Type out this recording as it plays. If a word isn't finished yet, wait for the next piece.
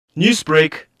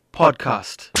Newsbreak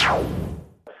Podcast.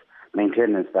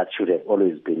 Maintenance that should have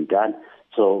always been done,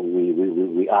 so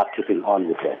we are keeping on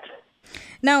with that.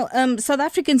 Now, South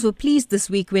Africans were pleased this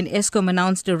week when Eskom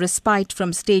announced a respite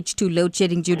from stage 2 load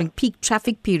shedding during peak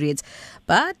traffic periods.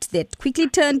 But that quickly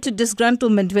turned to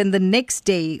disgruntlement when the next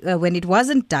day, when it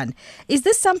wasn't done. Is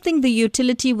this something the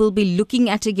utility will be looking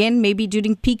at again, maybe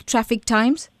during peak traffic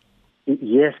times?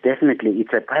 Yes, definitely.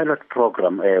 It's a pilot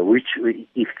program which,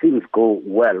 if things go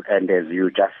well, and as you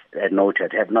just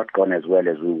noted, have not gone as well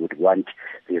as we would want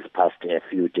these past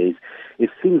few days,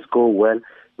 if things go well,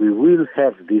 we will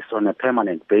have this on a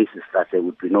permanent basis that there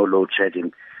would be no load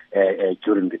shedding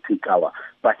during the peak hour.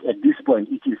 But at this point,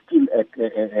 it is still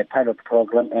a pilot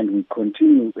program, and we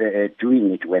continue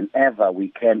doing it whenever we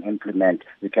can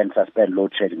suspend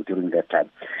load shedding during that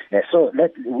time. So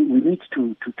we need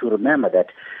to remember that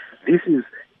this is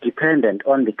dependent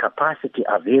on the capacity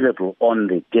available on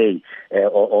the day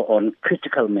or on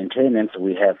critical maintenance.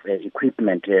 We have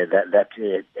equipment that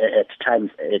at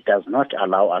times it does not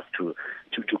allow us to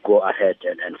go ahead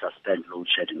and suspend load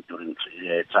shedding during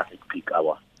traffic peak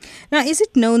hour. Now, is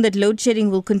it known that load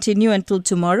shedding will continue until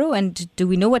tomorrow, and do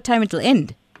we know what time it will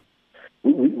end?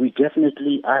 We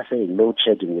definitely are saying load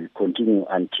shedding will continue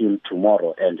until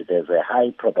tomorrow, and there's a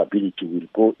high probability we'll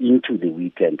go into the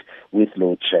weekend with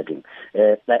load shedding.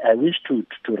 I wish to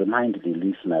remind the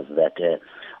listeners that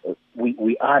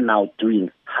we are now doing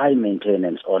high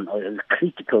maintenance on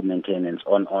critical maintenance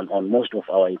on most of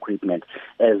our equipment,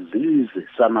 as these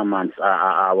summer months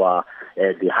are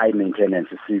the high maintenance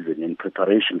season in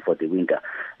preparation for the winter.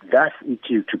 Thus, it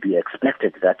is to be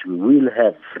expected that we will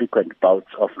have frequent bouts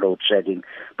of load shedding,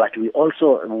 but we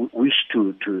also wish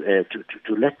to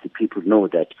let the people know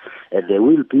that there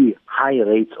will be high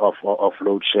rates of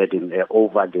load shedding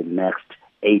over the next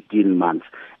 18 months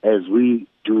as we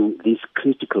do this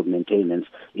critical maintenance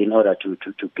in order to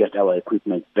get our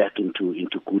equipment back into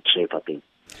good shape again.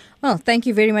 Well, thank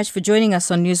you very much for joining us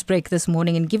on Newsbreak this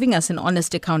morning and giving us an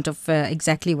honest account of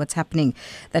exactly what's happening.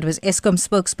 That was Eskom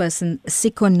Spokesperson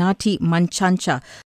Sikonathi Mantshantsha.